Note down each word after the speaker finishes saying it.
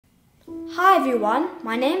Hi everyone,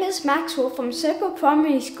 my name is Maxwell from Serpell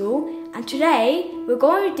Primary School, and today we're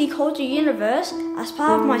going to decode the universe as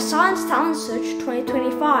part of my Science Talent Search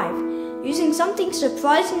 2025 using something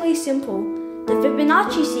surprisingly simple, the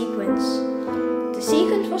Fibonacci sequence. The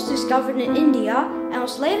sequence was discovered in India and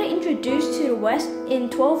was later introduced to the West in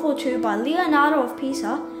 1202 by Leonardo of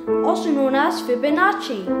Pisa, also known as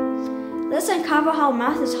Fibonacci. Let's uncover how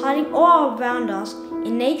math is hiding all around us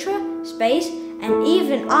in nature, space, and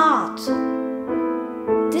even art.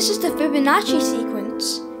 This is the Fibonacci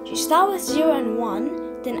sequence. You start with 0 and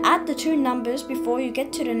 1, then add the two numbers before you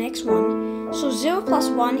get to the next one. So 0 plus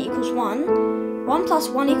 1 equals 1, 1 plus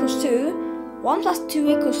 1 equals 2, 1 plus 2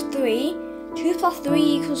 equals 3, 2 plus 3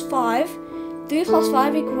 equals 5, 3 plus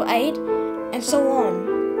 5 equals 8, and so on.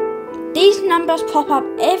 These numbers pop up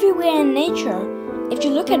everywhere in nature. If you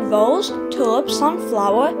look at rose, tulip,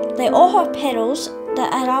 sunflower, they all have petals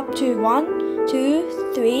that add up to 1,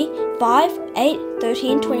 2, 3, 5, 8,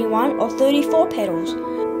 13, 21 or 34 petals,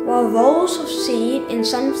 while rolls of seed in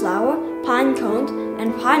sunflower, pine cones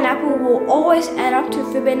and pineapple will always add up to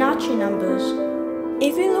Fibonacci numbers.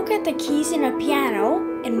 If you look at the keys in a piano,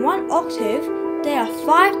 in one octave, there are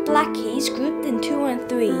 5 black keys grouped in 2 and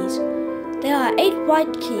 3s. There are 8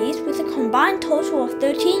 white keys with a combined total of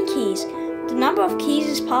 13 keys. The number of keys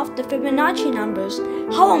is part of the Fibonacci numbers.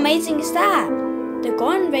 How amazing is that? The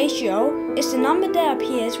golden ratio is the number that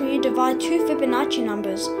appears when you divide two Fibonacci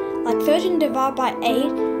numbers, like 13 divided by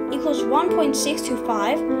 8 equals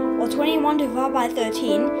 1.625, or 21 divided by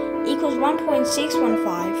 13 equals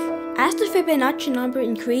 1.615. As the Fibonacci number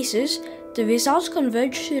increases, the results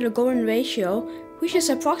converge to the golden ratio, which is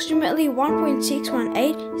approximately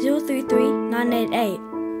 1.618033988.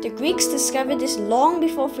 The Greeks discovered this long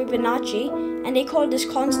before Fibonacci, and they called this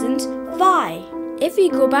constant phi. If we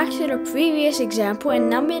go back to the previous example and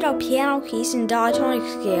number our piano keys in diatonic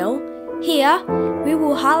scale, here we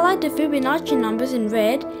will highlight the Fibonacci numbers in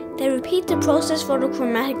red that repeat the process for the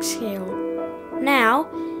chromatic scale. Now,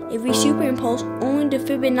 if we superimpose only the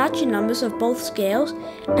Fibonacci numbers of both scales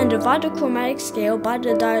and divide the chromatic scale by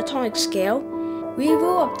the diatonic scale, we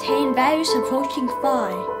will obtain values approaching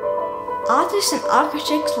phi. Artists and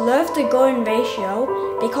architects love the golden ratio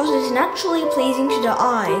because it is naturally pleasing to the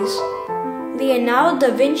eyes. Leonardo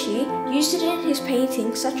da Vinci used it in his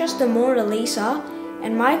paintings such as the Mona Lisa,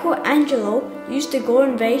 and Michelangelo used the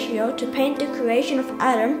golden ratio to paint the creation of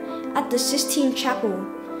Adam at the Sistine Chapel,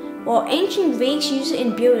 while ancient Greeks used it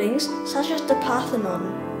in buildings such as the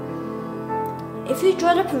Parthenon. If you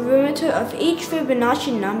draw the perimeter of each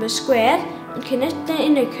Fibonacci number squared and connect them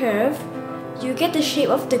in a curve, you get the shape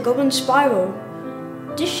of the golden spiral.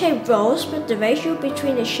 This shape grows, but the ratio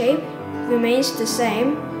between the shape remains the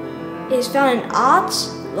same. It is found in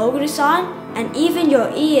arts, logo design, and even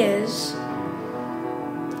your ears.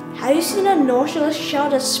 Have you seen a nautilus shell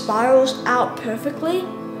that spirals out perfectly?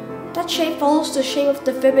 That shape follows the shape of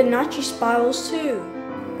the Fibonacci spirals too.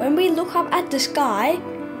 When we look up at the sky,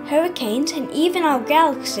 hurricanes, and even our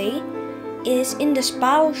galaxy, it is in the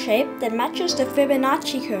spiral shape that matches the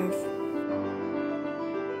Fibonacci curve.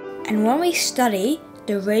 And when we study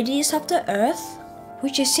the radius of the Earth,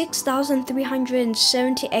 which is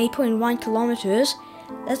 6,378.1 kilometers,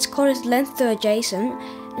 let's call its length the adjacent,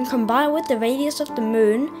 and combine with the radius of the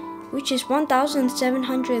Moon, which is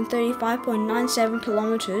 1,735.97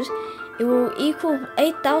 kilometers, it will equal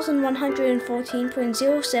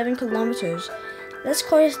 8,114.07 kilometers. Let's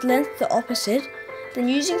call its length the opposite, then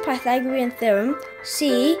using Pythagorean theorem,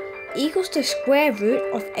 C equals the square root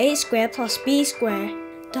of A squared plus B squared.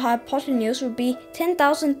 The hypotenuse would be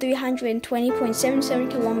 10,320.77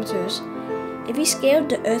 kilometers. If we scaled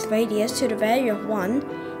the Earth radius to the value of 1,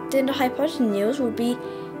 then the hypotenuse would be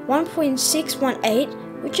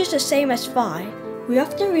 1.618, which is the same as phi. We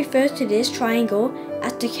often refer to this triangle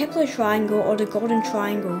as the Kepler triangle or the golden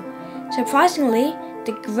triangle. Surprisingly,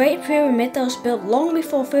 the Great Pyramid that was built long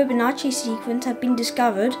before Fibonacci sequence had been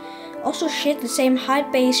discovered also shared the same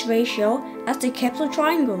height-base ratio as the Kepler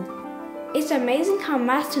triangle. It's amazing how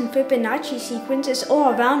math and Fibonacci sequence is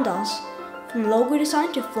all around us, from logo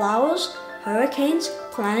design to flowers, hurricanes,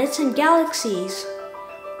 planets and galaxies.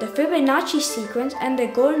 The Fibonacci sequence and the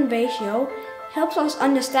golden ratio helps us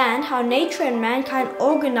understand how nature and mankind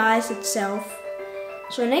organize itself.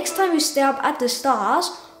 So next time you stare up at the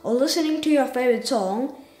stars or listening to your favorite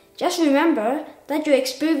song, just remember that you're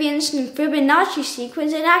experiencing Fibonacci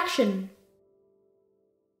sequence in action.